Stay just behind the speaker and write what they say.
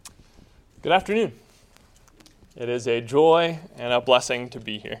Good afternoon. It is a joy and a blessing to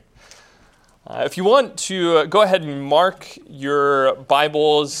be here. If you want to go ahead and mark your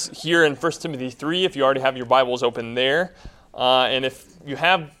Bibles here in 1 Timothy 3, if you already have your Bibles open there, and if you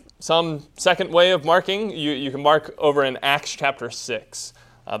have some second way of marking, you can mark over in Acts chapter 6.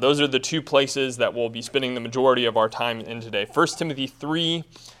 Those are the two places that we'll be spending the majority of our time in today. 1 Timothy 3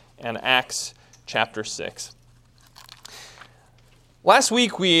 and Acts chapter 6. Last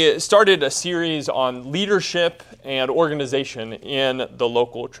week, we started a series on leadership and organization in the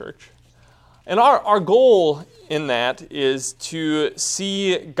local church. And our goal in that is to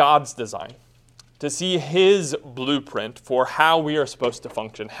see God's design, to see His blueprint for how we are supposed to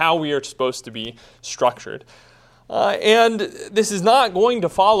function, how we are supposed to be structured. And this is not going to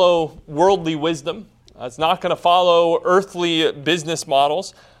follow worldly wisdom. It's not going to follow earthly business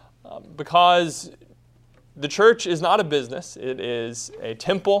models because the church is not a business. It is a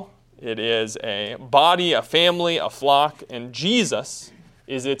temple. It is a body, a family, a flock, and Jesus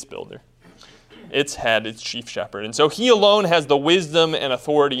is its builder, its head, its chief shepherd. And so He alone has the wisdom and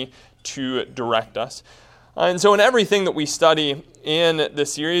authority to direct us. And so in everything that we study in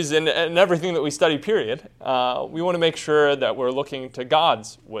this series, and everything that we study, period, we want to make sure that we're looking to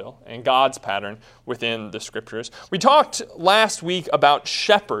God's will and God's pattern within the Scriptures. We talked last week about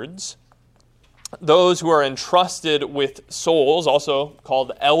shepherds, those who are entrusted with souls, also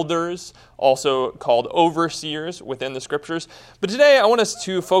called elders, also called overseers within the Scriptures. But today I want us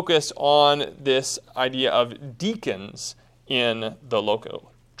to focus on this idea of deacons in the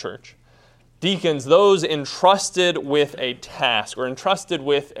local church. Deacons, those entrusted with a task or entrusted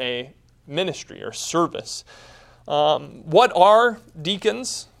with a ministry or service. What are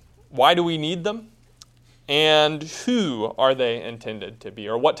deacons? Why do we need them? And who are they intended to be,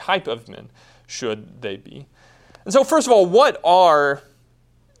 or what type of men should they be? And so first of all, what are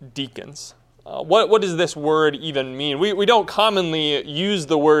deacons? What does this word even mean? We don't commonly use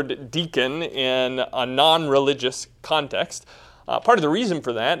the word deacon in a non-religious context. Part of the reason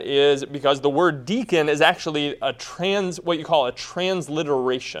for that is because the word deacon is actually what you call a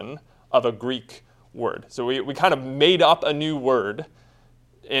transliteration of a Greek word. So we kind of made up a new word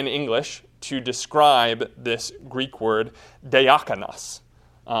in English to describe this Greek word diakonos.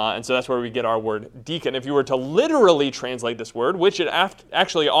 And so that's where we get our word deacon. If you were to literally translate this word, which it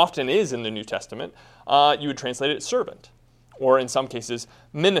actually often is in the New Testament, you would translate it servant, or in some cases,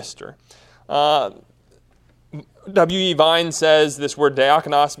 minister. W.E. Vine says this word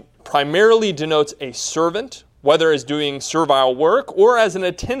diakonos primarily denotes a servant, whether as doing servile work or as an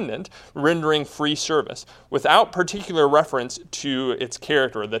attendant rendering free service, without particular reference to its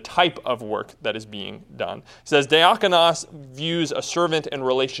character, the type of work that is being done. He says diakonos views a servant in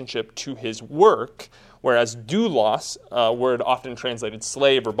relationship to his work, whereas doulos, a word often translated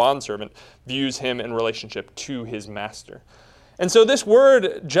slave or bondservant, views him in relationship to his master. And so this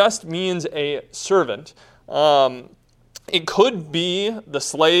word just means a servant. It could be the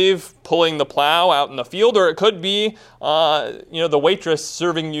slave pulling the plow out in the field, or it could be, the waitress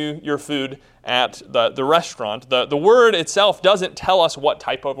serving you your food at the restaurant. The word itself doesn't tell us what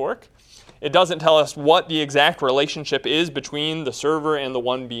type of work. It doesn't tell us what the exact relationship is between the server and the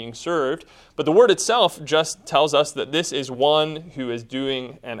one being served. But the word itself just tells us that this is one who is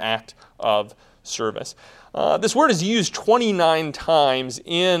doing an act of service. This word is used 29 times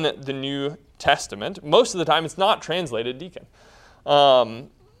in the New Testament. Most of the time, it's not translated deacon.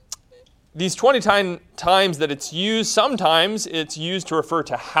 These 20 times that it's used, sometimes it's used to refer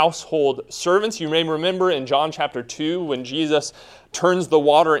to household servants. You may remember in John chapter 2 when Jesus turns the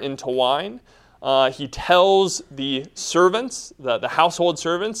water into wine. He tells the servants, the household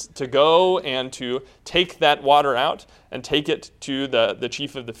servants, to go and to take that water out and take it to the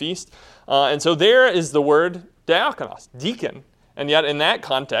chief of the feast. And so there is the word diakonos, deacon. And yet in that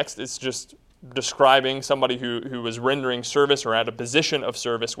context, it's just describing somebody who was rendering service or at a position of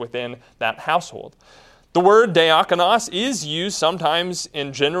service within that household. The word diakonos is used sometimes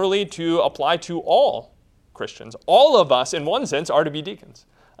and generally to apply to all Christians. All of us, in one sense, are to be deacons,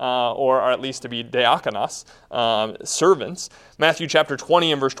 or at least to be diakonos, servants. Matthew chapter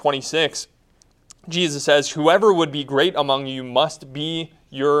 20 and verse 26, Jesus says, "Whoever would be great among you must be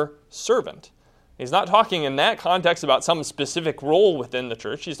your servant." He's not talking in that context about some specific role within the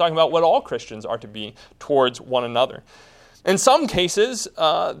church. He's talking about what all Christians are to be towards one another. In some cases,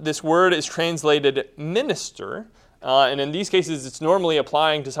 this word is translated minister, and in these cases, it's normally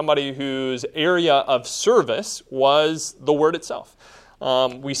applying to somebody whose area of service was the word itself.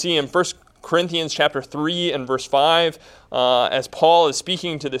 We see in 1 Corinthians chapter 3 and verse 5, as Paul is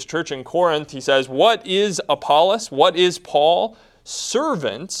speaking to this church in Corinth, he says, "What is Apollos? What is Paul?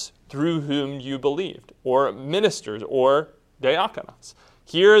 Servants through whom you believed, or ministers, or diakonos.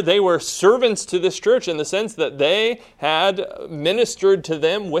 Here they were servants to this church in the sense that they had ministered to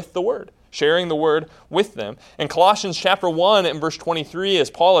them with the word, sharing the word with them. In Colossians chapter 1 and verse 23, as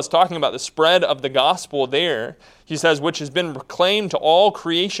Paul is talking about the spread of the gospel there, he says, which has been proclaimed to all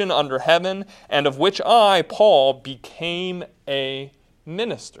creation under heaven, and of which I, Paul, became a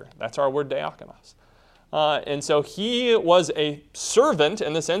minister. That's our word diakonos. And so he was a servant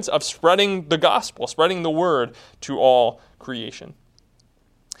in the sense of spreading the gospel, spreading the word to all creation.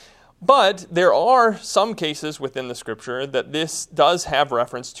 But there are some cases within the Scripture that this does have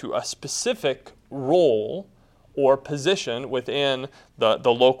reference to a specific role or position within the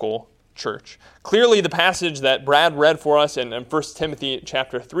local church. Clearly, the passage that Brad read for us in 1 Timothy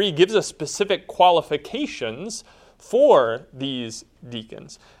chapter 3 gives us specific qualifications for these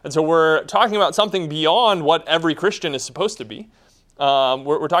deacons. And so we're talking about something beyond what every Christian is supposed to be.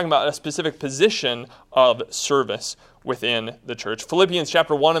 We're talking about a specific position of service within the church. Philippians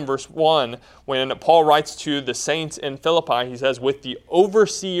chapter 1 and verse 1, when Paul writes to the saints in Philippi, he says, with the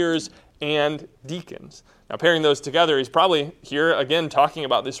overseers and deacons. Now, pairing those together, he's probably here again talking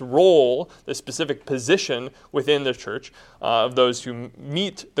about this role, this specific position within the church of those who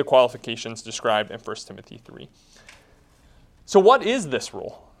meet the qualifications described in 1 Timothy 3. So what is this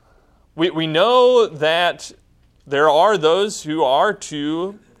role? We know that there are those who are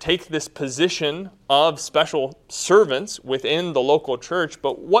to take this position of special servants within the local church,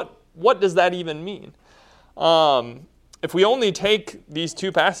 but what does that even mean? If we only take these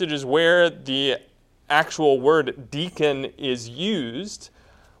two passages where the actual word deacon is used,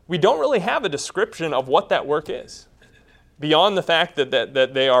 we don't really have a description of what that work is, beyond the fact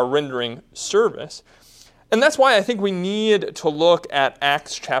that they are rendering service. And that's why I think we need to look at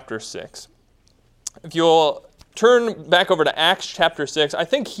Acts chapter 6. If you'll turn back over to Acts chapter 6, I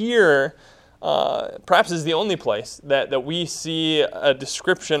think here perhaps is the only place that we see a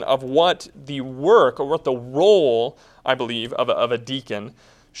description of what the work or what the role, I believe, of a deacon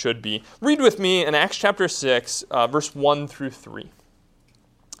should be. Read with me in Acts chapter 6, verse 1 through 3.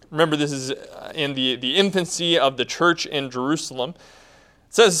 Remember, this is in the infancy of the church in Jerusalem.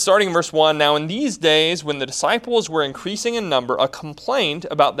 It says, starting in verse 1, now in these days, when the disciples were increasing in number, a complaint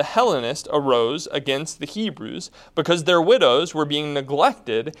about the Hellenists arose against the Hebrews because their widows were being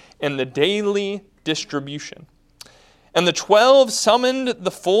neglected in the daily distribution. And the 12 summoned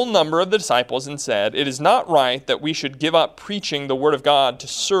the full number of the disciples and said, it is not right that we should give up preaching the word of God to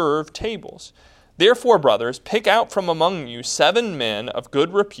serve tables. Therefore, brothers, pick out from among you 7 men of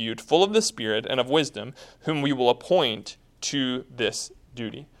good repute, full of the Spirit and of wisdom, whom we will appoint to this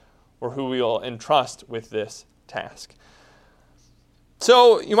duty, or who we will entrust with this task.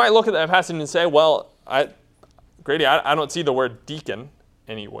 So you might look at that passage and say, well, Grady, I don't see the word deacon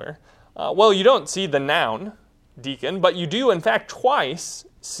anywhere. Well, you don't see the noun deacon, but you do, in fact, twice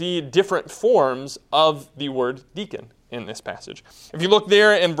see different forms of the word deacon in this passage. If you look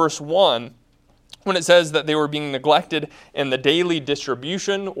there in verse 1, when it says that they were being neglected in the daily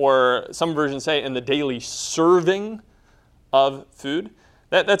distribution, or some versions say in the daily serving of food,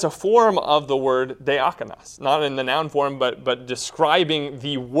 that's a form of the word diakonos, not in the noun form, but describing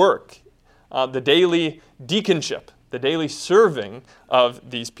the work, the daily deaconship, the daily serving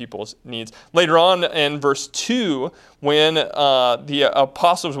of these people's needs. Later on in verse 2, when the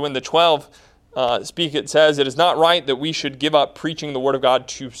apostles, when the 12 speak, it says, it is not right that we should give up preaching the word of God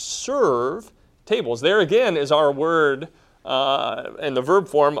to serve tables. There again is our word in the verb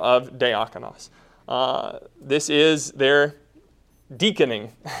form of diakonos. This is their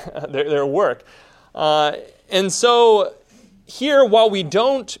deaconing, their work. And so here, while we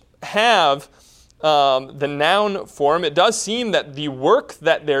don't have the noun form, it does seem that the work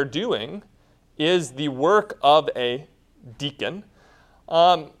that they're doing is the work of a deacon.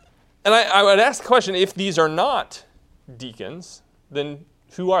 And I would ask the question, if these are not deacons, then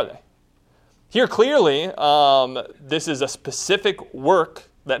who are they? Here, clearly, this is a specific work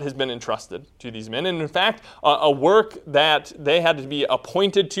that has been entrusted to these men. And in fact, a work that they had to be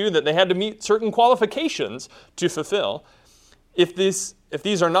appointed to, that they had to meet certain qualifications to fulfill. If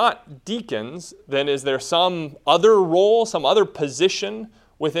these are not deacons, then is there some other role, some other position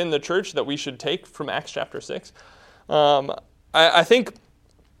within the church that we should take from Acts chapter 6? I think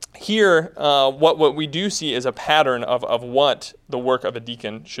here what we do see is a pattern of what the work of a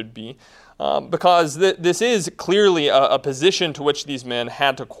deacon should be. Because this is clearly a position to which these men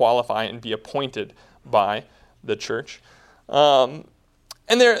had to qualify and be appointed by the church. And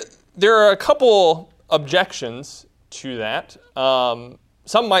there are a couple objections to that.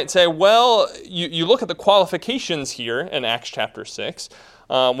 Some might say, well, you look at the qualifications here in Acts chapter 6.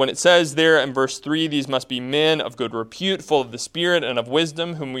 When it says there in verse 3, these must be men of good repute, full of the Spirit and of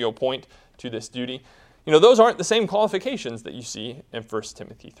wisdom, whom we appoint to this duty. Those aren't the same qualifications that you see in 1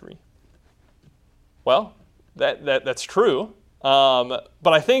 Timothy 3. Well, that's true. But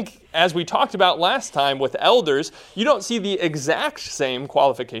I think, as we talked about last time with elders, you don't see the exact same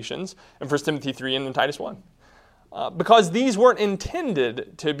qualifications in 1 Timothy 3 and in Titus 1. Because these weren't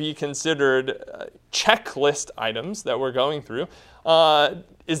intended to be considered checklist items that we're going through.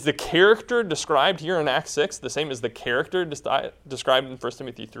 Is the character described here in Acts 6 the same as the character described in 1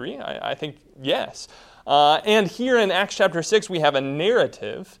 Timothy 3? I think yes. And here in Acts chapter 6, we have a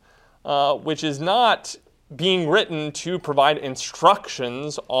narrative which is not being written to provide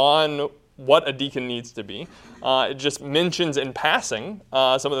instructions on what a deacon needs to be. It just mentions in passing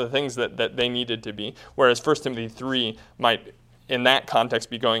some of the things that they needed to be, whereas 1 Timothy 3 might, in that context,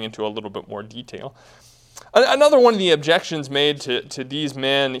 be going into a little bit more detail. Another one of the objections made to these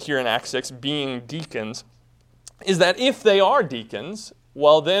men here in Acts 6 being deacons is that if they are deacons,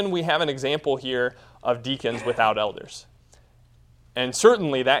 well, then we have an example here of deacons without elders. And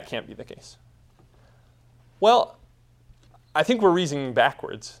certainly that can't be the case. Well, I think we're reasoning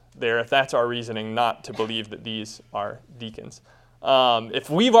backwards there if that's our reasoning not to believe that these are deacons. If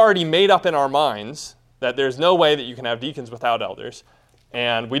we've already made up in our minds that there's no way that you can have deacons without elders,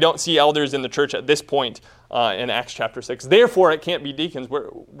 and we don't see elders in the church at this point in Acts chapter 6, therefore it can't be deacons,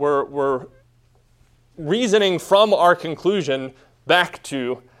 we're reasoning from our conclusion back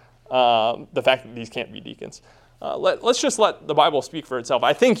to the fact that these can't be deacons. Let's just let the Bible speak for itself.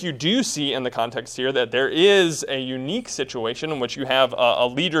 I think you do see in the context here that there is a unique situation in which you have a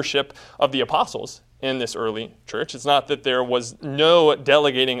leadership of the apostles in this early church. It's not that there was no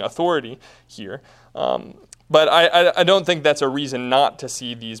delegating authority here, but I don't think that's a reason not to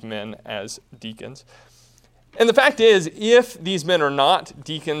see these men as deacons. And the fact is, if these men are not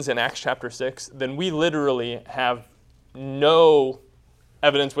deacons in Acts chapter 6, then we literally have no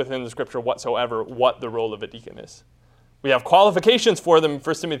evidence within the Scripture whatsoever what the role of a deacon is. We have qualifications for them in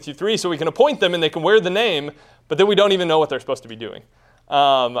 1 Timothy 3, so we can appoint them and they can wear the name, but then we don't even know what they're supposed to be doing.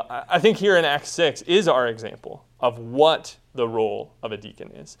 I think here in Acts 6 is our example of what the role of a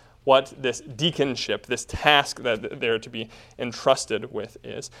deacon is, what this deaconship, this task that they're to be entrusted with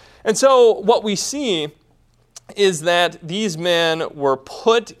is. And so what we see is that these men were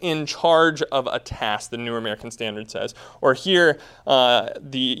put in charge of a task, the New American Standard says. Or here,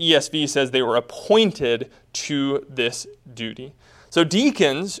 the ESV says they were appointed to this duty. So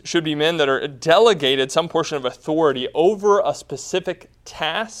deacons should be men that are delegated some portion of authority over a specific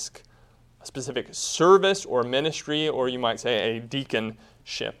task, a specific service or ministry, or you might say a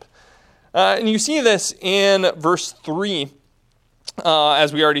deaconship. And you see this in verse 3.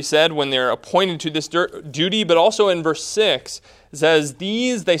 As we already said, when they're appointed to this duty, but also in verse 6, it says,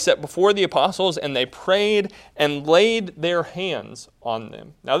 these they set before the apostles, and they prayed and laid their hands on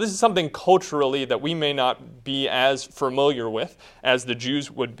them. Now, this is something culturally that we may not be as familiar with as the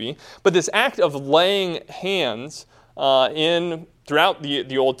Jews would be, but this act of laying hands throughout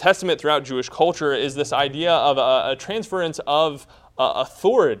the Old Testament, throughout Jewish culture, is this idea of a transference of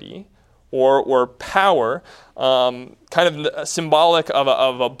authority or power, kind of symbolic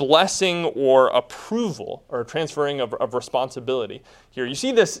of a blessing or approval or transferring of responsibility. Here, you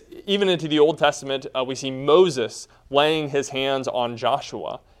see this even into the Old Testament. We see Moses laying his hands on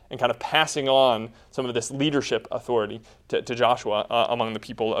Joshua and kind of passing on some of this leadership authority to Joshua among the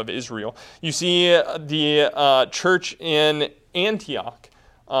people of Israel. You see the church in Antioch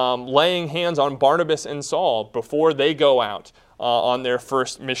laying hands on Barnabas and Saul before they go out on their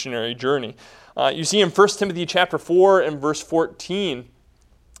first missionary journey. You see in 1 Timothy chapter 4 and verse 14,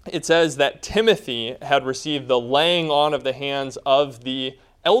 it says that Timothy had received the laying on of the hands of the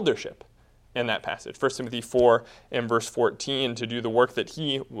eldership in that passage. 1 Timothy 4 and verse 14 to do the work that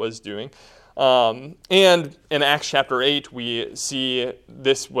he was doing. And in Acts chapter 8, we see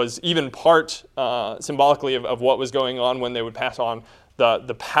this was even part symbolically of what was going on when they would pass on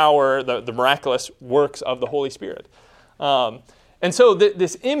the power, the miraculous works of the Holy Spirit. And so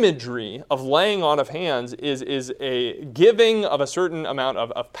this imagery of laying on of hands is a giving of a certain amount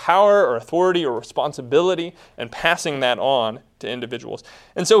of power or authority or responsibility and passing that on to individuals.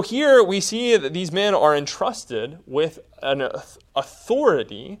 And so here we see that these men are entrusted with an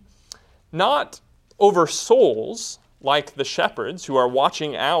authority not over souls like the shepherds who are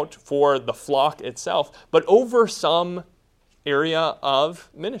watching out for the flock itself, but over some area of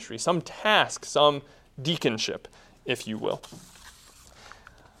ministry, some task, some deaconship, if you will.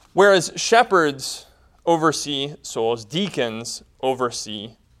 Whereas shepherds oversee souls, deacons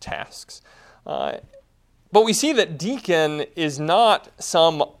oversee tasks. But we see that deacon is not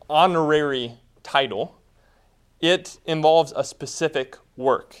some honorary title. It involves a specific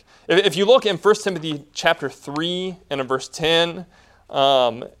work. If you look in 1 Timothy chapter 3 and in verse 10,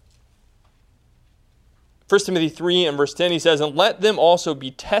 1 Timothy 3 and verse 10, he says, "And let them also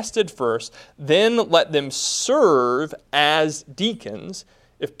be tested first, then let them serve as deacons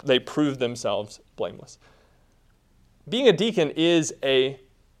if they prove themselves blameless." Being a deacon is a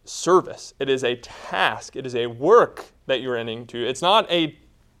service. It is a task. It is a work that you're entering into. It's not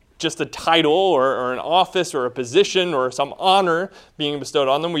just a title or an office or a position or some honor being bestowed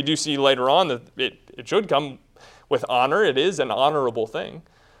on them. We do see later on that it should come with honor. It is an honorable thing.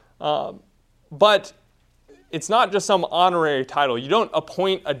 But it's not just some honorary title. You don't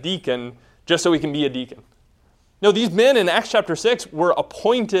appoint a deacon just so he can be a deacon. No, these men in Acts chapter 6 were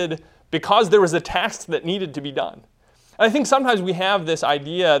appointed because there was a task that needed to be done. And I think sometimes we have this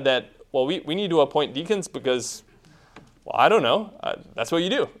idea that, well, we need to appoint deacons because, well, I don't know. That's what you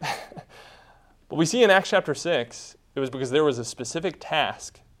do. But we see in Acts chapter 6, it was because there was a specific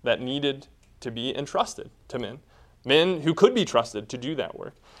task that needed to be entrusted to men who could be trusted to do that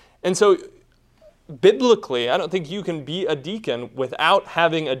work. And so, biblically, I don't think you can be a deacon without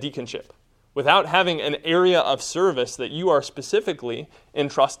having a deaconship, without having an area of service that you are specifically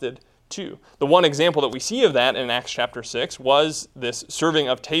entrusted to. The one example that we see of that in Acts chapter 6 was this serving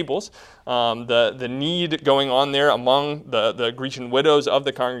of tables, the need going on there among the Grecian widows of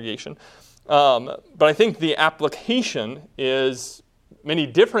the congregation. But I think the application is many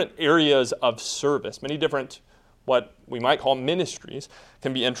different areas of service, many different what we might call ministries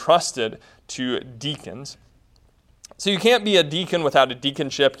can be entrusted to deacons. So you can't be a deacon without a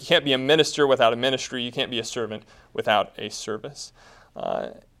deaconship. You can't be a minister without a ministry. You can't be a servant without a service.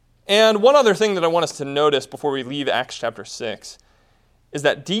 And one other thing that I want us to notice before we leave Acts chapter 6 is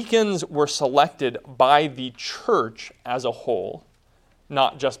that deacons were selected by the church as a whole,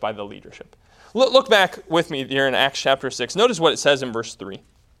 not just by the leadership. Look back with me here in Acts chapter 6. Notice what it says in verse 3. It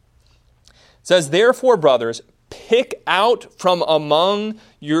says, "Therefore, brothers, pick out from among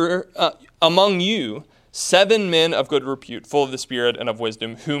you 7 men of good repute, full of the Spirit and of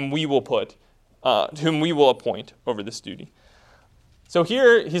wisdom, whom we will appoint over this duty." So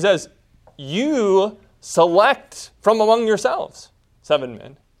here he says, you select from among yourselves 7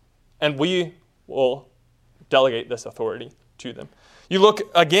 men, and we will delegate this authority to them. You look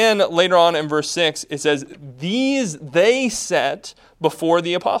again later on in verse 6, it says, "These they set before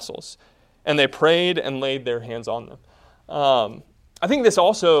the apostles, and they prayed and laid their hands on them." I think this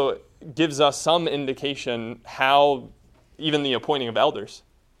also gives us some indication how even the appointing of elders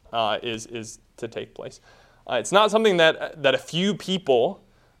is to take place. It's not something that a few people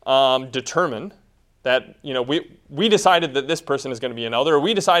determine that, we decided that this person is going to be an elder, or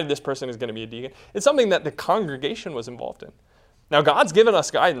we decided this person is going to be a deacon. It's something that the congregation was involved in. Now, God's given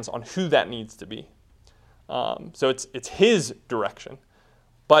us guidance on who that needs to be. So it's his direction.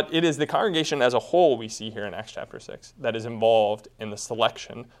 But it is the congregation as a whole we see here in Acts chapter 6 that is involved in the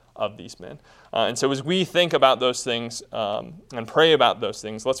selection of these men. And so as we think about those things and pray about those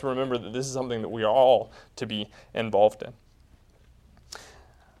things, let's remember that this is something that we are all to be involved in.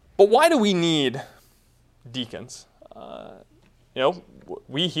 But why do we need deacons?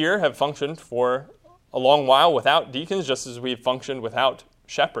 We here have functioned for a long while without deacons, just as we've functioned without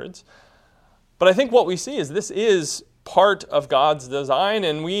shepherds. But I think what we see is this is part of God's design,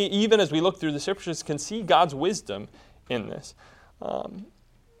 and we, even as we look through the scriptures, can see God's wisdom in this.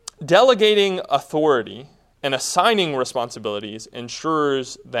 Delegating authority and assigning responsibilities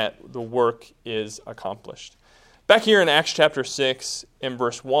ensures that the work is accomplished. Back here in Acts chapter 6 in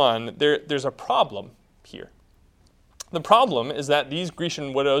verse 1, there's a problem here. The problem is that these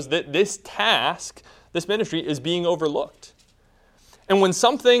Grecian widows, this task, this ministry is being overlooked. And when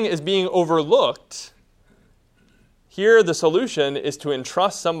something is being overlooked, here the solution is to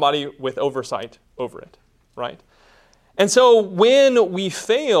entrust somebody with oversight over it, right? And so when we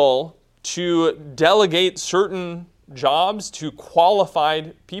fail to delegate certain jobs to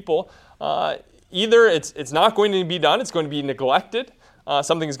qualified people, either it's not going to be done, it's going to be neglected,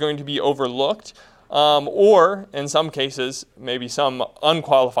 something is going to be overlooked, or in some cases, maybe some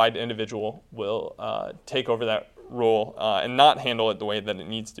unqualified individual will take over that role and not handle it the way that it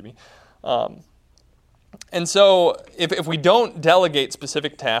needs to be. And so if we don't delegate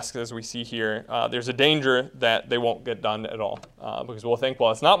specific tasks, as we see here, there's a danger that they won't get done at all. Because we'll think,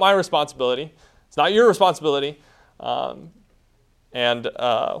 well, it's not my responsibility. It's not your responsibility. And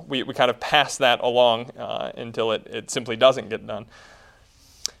we kind of pass that along until it simply doesn't get done.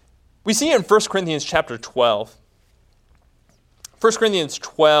 We see in 1 Corinthians chapter 12, 1 Corinthians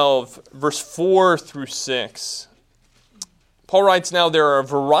 12, verse 4 through 6. Paul writes, "Now there are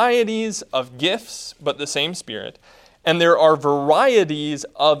varieties of gifts, but the same Spirit. And there are varieties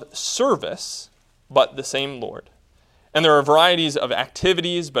of service, but the same Lord. And there are varieties of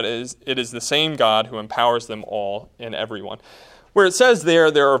activities, but it is the same God who empowers them all in everyone." Where it says there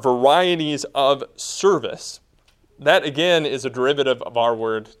are varieties of service, that again is a derivative of our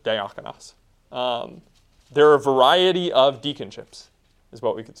word diakonos. There are a variety of deaconships, is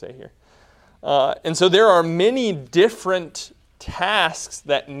what we could say here. And so there are many different tasks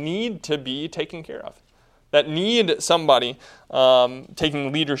that need to be taken care of, that need somebody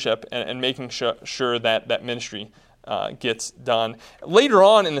taking leadership and making sure that that ministry gets done. Later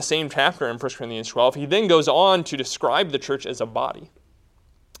on in the same chapter in 1 Corinthians 12, he then goes on to describe the church as a body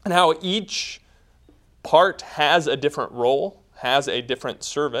and how each part has a different role, has a different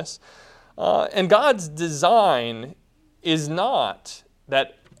service. And God's design is not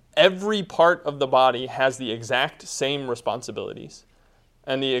that every part of the body has the exact same responsibilities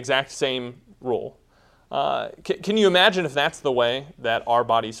and the exact same role. Can you imagine if that's the way that our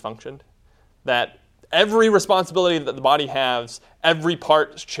bodies functioned? That every responsibility that the body has, every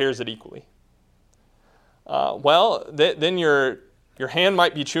part shares it equally. Then your hand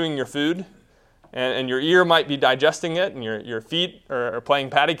might be chewing your food, and your ear might be digesting it, and your feet are playing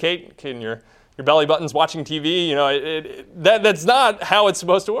patty cake, and your belly button's watching TV. That's not how it's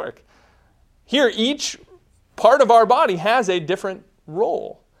supposed to work. Here, each part of our body has a different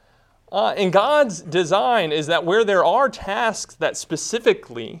role. And God's design is that where there are tasks that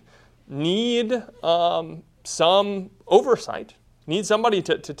specifically need some oversight, need somebody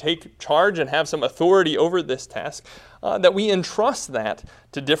to take charge and have some authority over this task, that we entrust that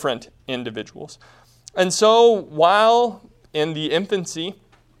to different individuals. And so while in the infancy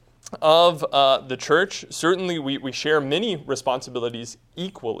of the church, certainly we share many responsibilities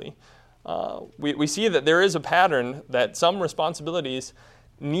equally. We see that there is a pattern that some responsibilities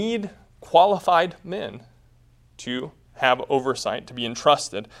need qualified men to have oversight, to be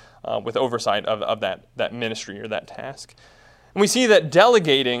entrusted with oversight of that ministry or that task. And we see that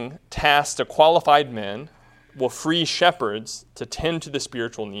delegating tasks to qualified men will free shepherds to tend to the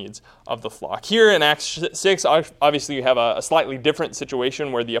spiritual needs of the flock. Here in Acts 6, obviously you have a slightly different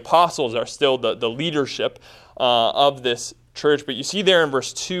situation where the apostles are still the leadership of this church. But you see there in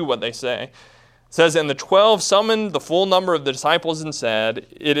verse 2 what they say. It says, "And the 12 summoned the full number of the disciples and said,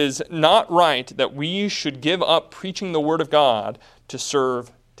 'It is not right that we should give up preaching the word of God to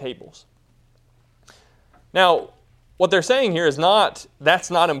serve tables.'" Now, what they're saying here is not, that's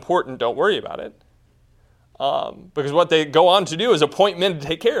not important, don't worry about it. Because what they go on to do is appoint men to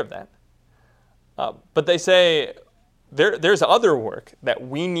take care of that. But they say there's other work that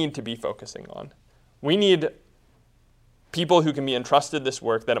we need to be focusing on. We need people who can be entrusted this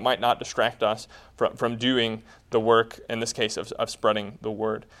work, that it might not distract us from doing the work, in this case, of spreading the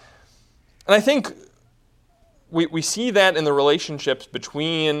word. And I think we see that in the relationships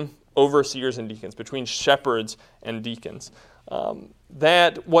between overseers and deacons, between shepherds and deacons.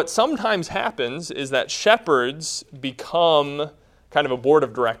 That what sometimes happens is that shepherds become kind of a board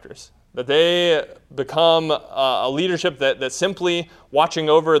of directors, that they become a leadership that's simply watching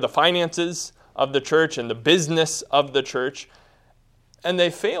over the finances of the church and the business of the church, and they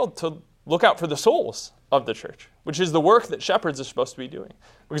failed to look out for the souls of the church, which is the work that shepherds are supposed to be doing,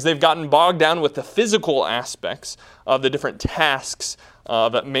 because they've gotten bogged down with the physical aspects of the different tasks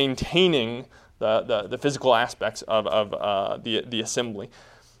of maintaining the physical aspects of the assembly.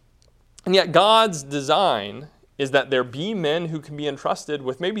 And yet God's design is that there be men who can be entrusted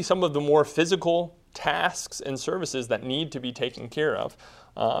with maybe some of the more physical tasks and services that need to be taken care of,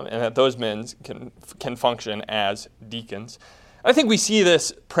 and that those men can function as deacons. I think we see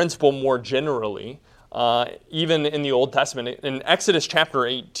this principle more generally, even in the Old Testament. In Exodus chapter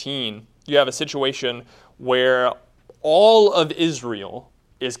 18, you have a situation where all of Israel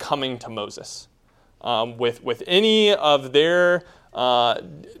is coming to Moses with any of their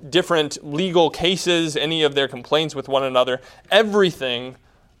different legal cases, any of their complaints with one another, everything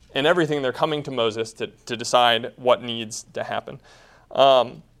they're coming to Moses to decide what needs to happen.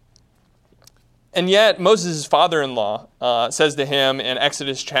 And yet Moses' father-in-law says to him in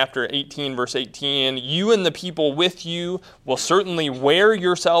Exodus chapter 18, verse 18, "You and the people with you will certainly wear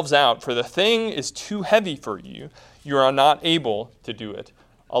yourselves out, for the thing is too heavy for you. You are not able to do it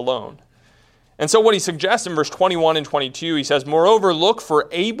alone." And so what he suggests in verse 21 and 22, he says, "Moreover, look for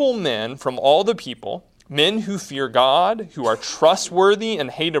able men from all the people, men who fear God, who are trustworthy and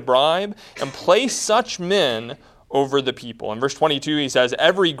hate a bribe, and place such men over the people. In verse 22, he says,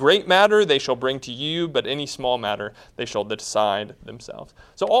 every great matter they shall bring to you, but any small matter they shall decide themselves.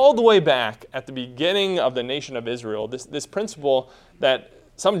 So all the way back at the beginning of the nation of Israel, this principle that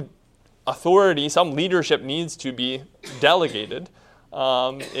some authority, some leadership needs to be delegated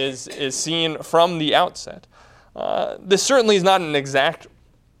is seen from the outset. This certainly is not an exact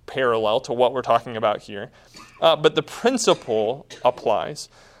parallel to what we're talking about here, but the principle applies.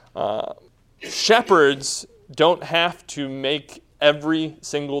 Shepherds don't have to make every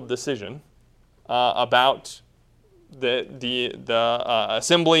single decision about the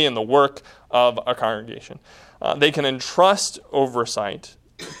assembly and the work of a congregation. They can entrust oversight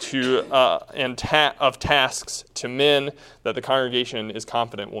of tasks to men that the congregation is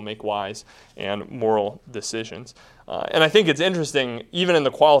confident will make wise and moral decisions. And I think it's interesting, even in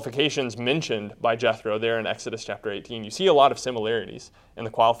the qualifications mentioned by Jethro there in Exodus chapter 18, you see a lot of similarities in the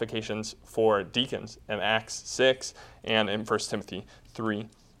qualifications for deacons in Acts 6 and in 1 Timothy 3.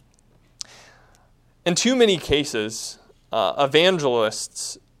 In too many cases,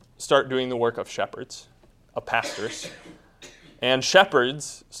 evangelists start doing the work of shepherds, of pastors, and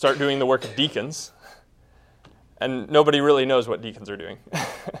shepherds start doing the work of deacons, and nobody really knows what deacons are doing.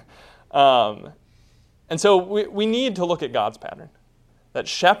 And so we need to look at God's pattern, that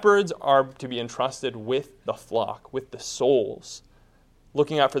shepherds are to be entrusted with the flock, with the souls,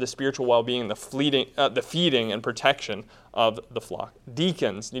 looking out for the spiritual well-being, the feeding and protection of the flock.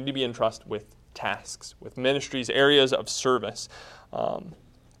 Deacons need to be entrusted with tasks, with ministries, areas of service.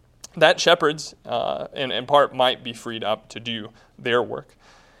 That shepherds, in part, might be freed up to do their work.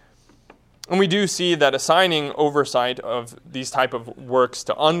 And we do see that assigning oversight of these type of works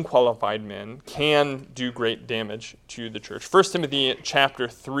to unqualified men can do great damage to the church. 1 Timothy chapter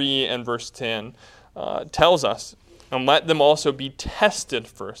 3 and verse 10 tells us, and let them also be tested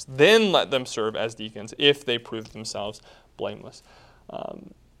first, then let them serve as deacons if they prove themselves blameless.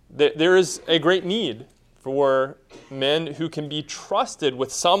 There is a great need for men who can be trusted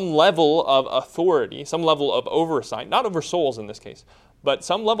with some level of authority, some level of oversight, not over souls in this case, but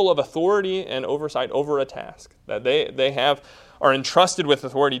some level of authority and oversight over a task, that they are entrusted with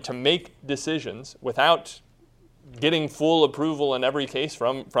authority to make decisions without getting full approval in every case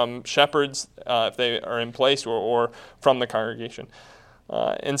from shepherds if they are in place or from the congregation.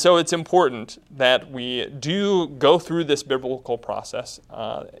 And so it's important that we do go through this biblical process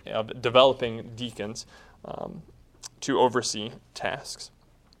of developing deacons to oversee tasks.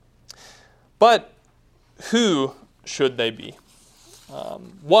 But who should they be?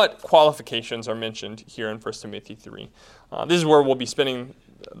 What qualifications are mentioned here in 1 Timothy 3? This is where we'll be spending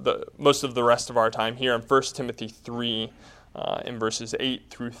most of the rest of our time here in 1 Timothy 3 in verses 8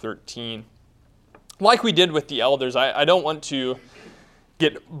 through 13. Like we did with the elders, I don't want to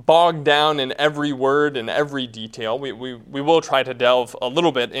get bogged down in every word and every detail. We will try to delve a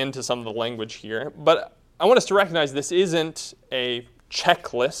little bit into some of the language here, but I want us to recognize this isn't a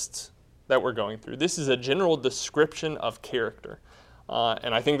checklist that we're going through. This is a general description of character.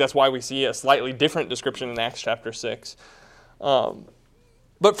 And I think that's why we see a slightly different description in Acts chapter 6.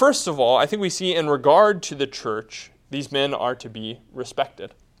 But first of all, I think we see in regard to the church, these men are to be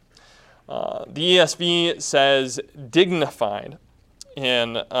respected. The ESV says dignified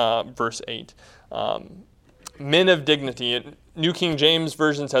in verse 8. Men of dignity. New King James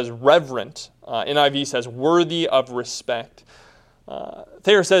Version says reverent. NIV says worthy of respect.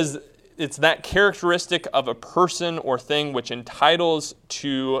 Thayer says it's that characteristic of a person or thing which entitles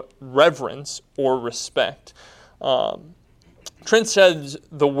to reverence or respect. Trent says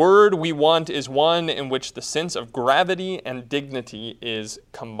the word we want is one in which the sense of gravity and dignity is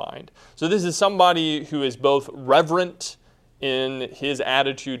combined. So this is somebody who is both reverent in his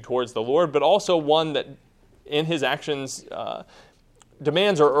attitude towards the Lord, but also one that in his actions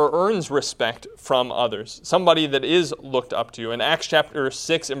demands or earns respect from others. Somebody that is looked up to. In Acts chapter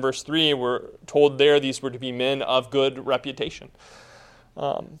 6 and verse 3, we're told there these were to be men of good reputation.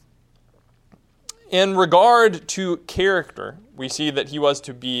 In regard to character, we see that he was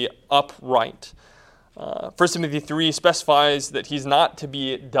to be upright. 1 Timothy 3 specifies that he's not to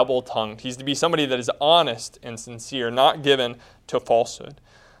be double-tongued. He's to be somebody that is honest and sincere, not given to falsehood.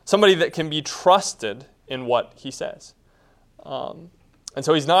 Somebody that can be trusted in what he says. And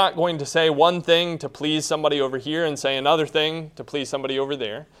so he's not going to say one thing to please somebody over here and say another thing to please somebody over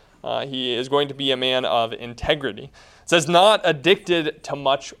there. He is going to be a man of integrity. It says not addicted to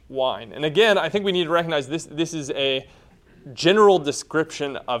much wine. And again, I think we need to recognize this is a general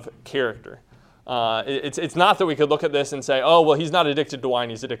description of character. It's not that we could look at this and say, oh, well, he's not addicted to wine,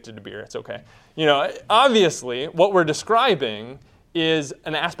 he's addicted to beer. It's okay. Obviously, what we're describing is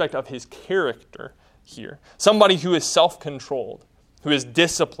an aspect of his character. here. Somebody who is self-controlled, who is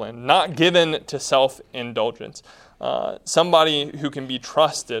disciplined, not given to self-indulgence. Somebody who can be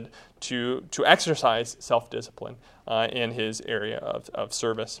trusted to exercise self-discipline in his area of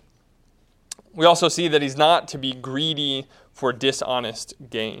service. We also see that he's not to be greedy for dishonest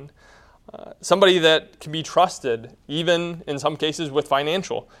gain. Somebody that can be trusted, even in some cases with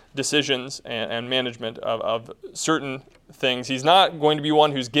financial decisions and management of certain things. He's not going to be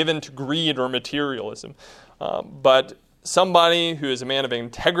one who's given to greed or materialism, but somebody who is a man of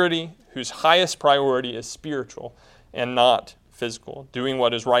integrity, whose highest priority is spiritual and not physical, doing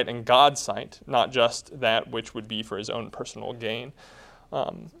what is right in God's sight, not just that which would be for his own personal gain.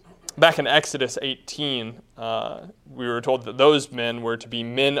 Back in Exodus 18, we were told that those men were to be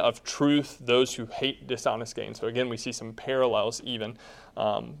men of truth, those who hate dishonest gain. So again, we see some parallels even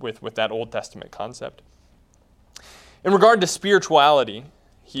with that Old Testament concept. In regard to spirituality,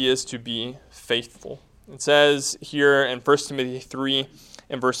 he is to be faithful. It says here in 1 Timothy 3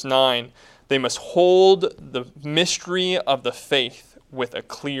 and verse 9, they must hold the mystery of the faith with a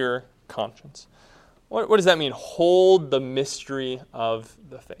clear conscience. What does that mean, hold the mystery of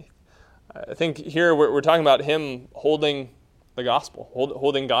the faith? I think here we're talking about him holding the gospel,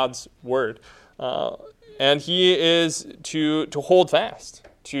 holding God's word. And he is to hold fast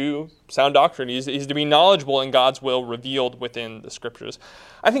to sound doctrine. He's to be knowledgeable in God's will revealed within the Scriptures.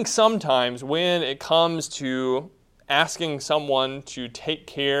 I think sometimes when it comes to asking someone to take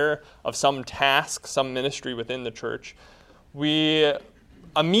care of some task, some ministry within the church, we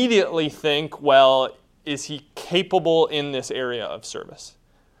immediately think, well, is he capable in this area of service?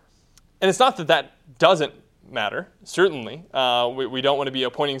 And it's not that doesn't matter, certainly. We don't want to be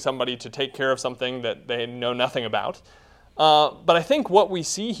appointing somebody to take care of something that they know nothing about. But I think what we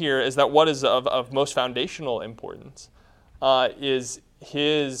see here is that what is of most foundational importance is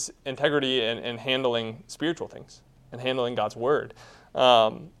his integrity in handling spiritual things and handling God's word,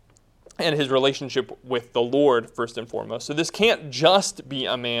 and his relationship with the Lord first and foremost. So this can't just be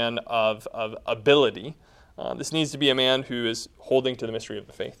a man of ability. This needs to be a man who is holding to the mystery of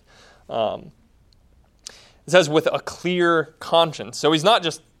the faith. It says with a clear conscience. So he's not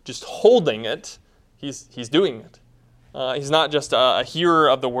just holding it, he's doing it. He's not just a hearer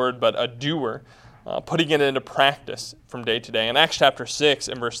of the word, but a doer, putting it into practice from day to day. In Acts chapter 6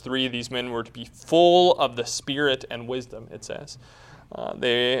 and verse 3, these men were to be full of the Spirit and wisdom, it says.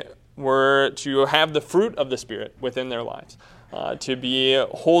 They were to have the fruit of the Spirit within their lives, to be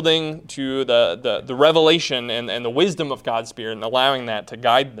holding to the revelation and the wisdom of God's Spirit and allowing that to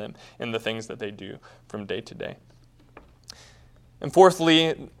guide them in the things that they do from day to day. And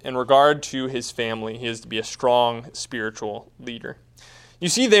fourthly, in regard to his family, he is to be a strong spiritual leader. You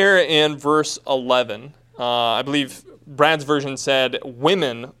see there in verse 11, I believe Brad's version said,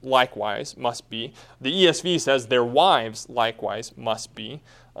 women likewise must be. The ESV says their wives likewise must be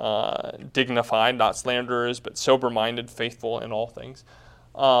dignified, not slanderers, but sober-minded, faithful in all things.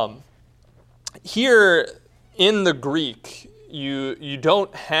 Here in the Greek, you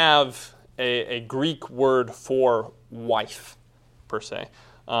don't have a Greek word for wife, per se.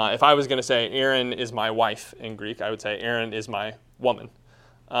 If I was going to say Erin is my wife in Greek, I would say Erin is my woman.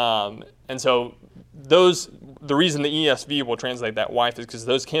 And so the reason the ESV will translate that wife is because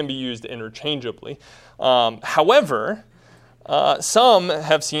those can be used interchangeably. However, some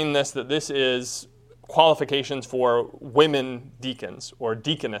have seen that this is qualifications for women deacons or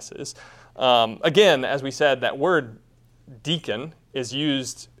deaconesses. Again, as we said, that word deacon is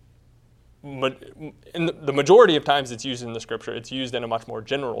used in the majority of times it's used in the Scripture. It's used in a much more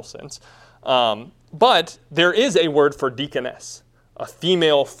general sense. But there is a word for deaconess, a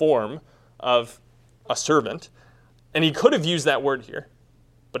female form of a servant. And he could have used that word here,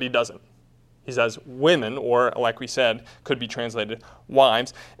 but he doesn't. He says women, or like we said, could be translated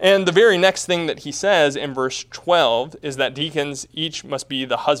wives. And the very next thing that he says in verse 12 is that deacons each must be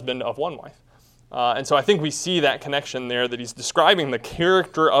the husband of one wife. And so I think we see that connection there, that he's describing the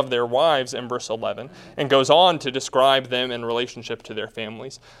character of their wives in verse 11 and goes on to describe them in relationship to their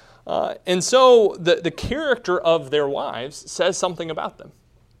families. And so the character of their wives says something about them.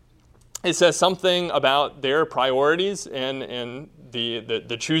 It says something about their priorities in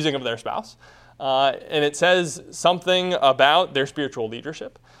the choosing of their spouse. And it says something about their spiritual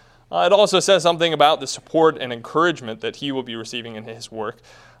leadership. It also says something about the support and encouragement that he will be receiving in his work.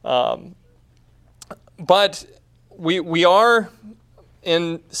 But we are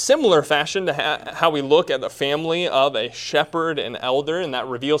in similar fashion to how we look at the family of a shepherd and elder, and that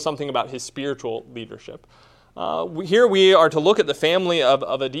reveals something about his spiritual leadership. Here we are to look at the family of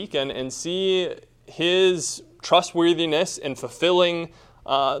a deacon and see his trustworthiness in fulfilling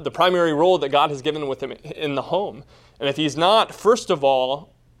the primary role that God has given with him in the home. And if he's not, first of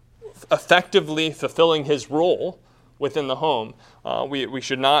all, effectively fulfilling his role within the home, we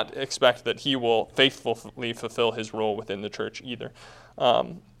should not expect that he will faithfully fulfill his role within the church either.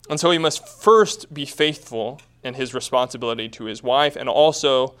 And so he must first be faithful in his responsibility to his wife and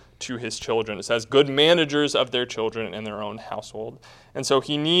also to his children. It says, good managers of their children and their own household. And so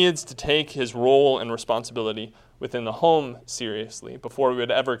he needs to take his role and responsibility within the home seriously before we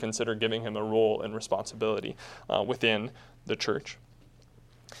would ever consider giving him a role and responsibility within the church.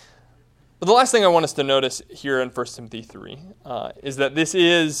 But the last thing I want us to notice here in 1 Timothy 3 is that this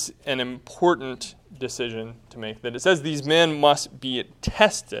is an important decision to make. That it says these men must be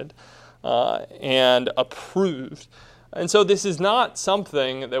tested and approved. And so this is not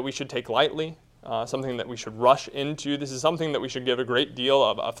something that we should take lightly, something that we should rush into. This is something that we should give a great deal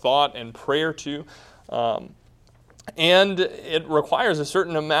of thought and prayer to. And it requires a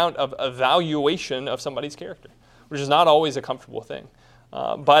certain amount of evaluation of somebody's character, which is not always a comfortable thing.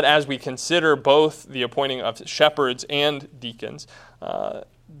 But as we consider both the appointing of shepherds and deacons,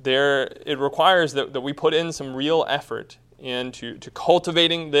 it requires that we put in some real effort into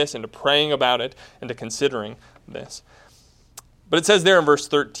cultivating this, into praying about it, and to considering this. But it says there in verse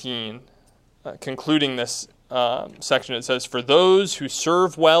 13, concluding this section, it says, for those who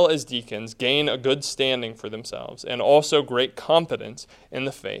serve well as deacons gain a good standing for themselves, and also great confidence in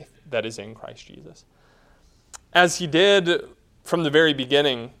the faith that is in Christ Jesus. As he did from the very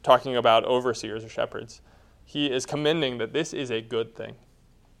beginning, talking about overseers or shepherds, he is commending that this is a good thing.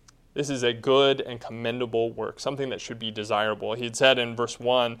 This is a good and commendable work, something that should be desirable. He had said in verse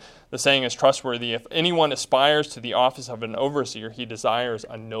 1, the saying is trustworthy. If anyone aspires to the office of an overseer, he desires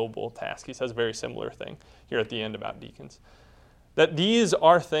a noble task. He says a very similar thing here at the end about deacons. That these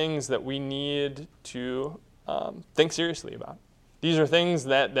are things that we need to think seriously about. These are things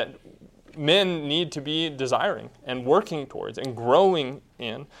that men need to be desiring and working towards and growing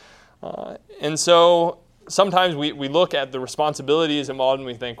in. And so sometimes we look at the responsibilities involved and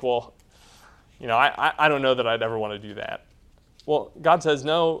we think, well, I don't know that I'd ever want to do that. Well, God says,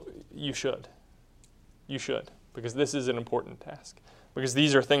 no, you should. You should, because this is an important task, because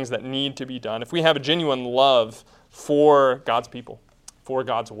these are things that need to be done. If we have a genuine love for God's people, for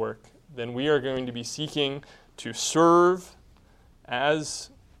God's work, then we are going to be seeking to serve as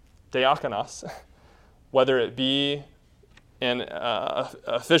diakonos, whether it be an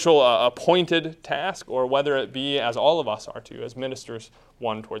official appointed task or whether it be as all of us are to, as ministers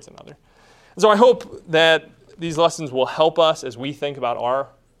one towards another. And so I hope that these lessons will help us as we think about our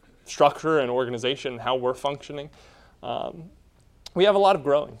structure and organization and how we're functioning. We have a lot of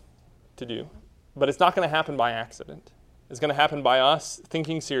growing to do, but it's not going to happen by accident. It's going to happen by us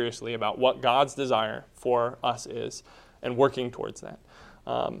thinking seriously about what God's desire for us is and working towards that.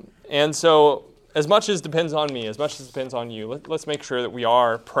 And so as much as depends on me, as much as depends on you, let's make sure that we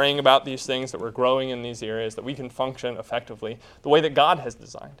are praying about these things, that we're growing in these areas, that we can function effectively the way that God has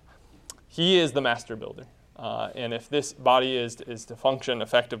designed. He is the master builder. And if this body is to function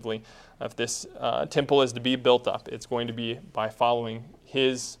effectively, if this temple is to be built up, it's going to be by following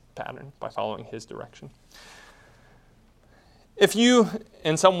his pattern, by following his direction. If you,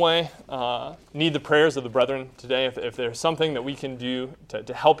 in some way, need the prayers of the brethren today, if there's something that we can do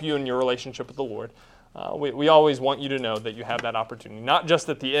to help you in your relationship with the Lord, we always want you to know that you have that opportunity, not just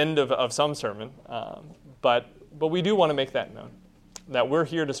at the end of some sermon, but we do want to make that known, that we're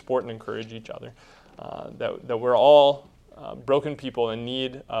here to support and encourage each other, that we're all broken people in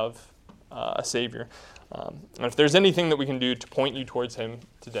need of a Savior. And if there's anything that we can do to point you towards him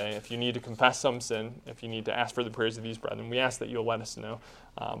today, if you need to confess some sin, if you need to ask for the prayers of these brethren, we ask that you'll let us know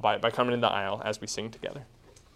by coming in the aisle as we sing together.